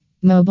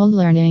Mobile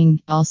learning,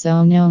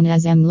 also known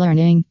as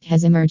m-learning,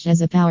 has emerged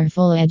as a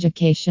powerful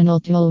educational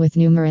tool with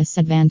numerous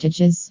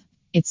advantages.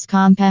 Its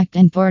compact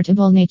and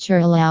portable nature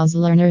allows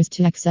learners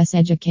to access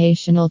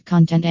educational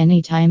content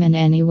anytime and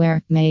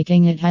anywhere,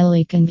 making it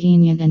highly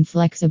convenient and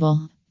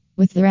flexible.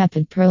 With the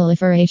rapid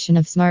proliferation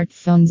of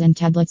smartphones and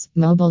tablets,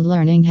 mobile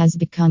learning has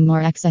become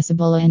more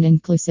accessible and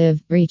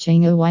inclusive,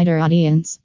 reaching a wider audience.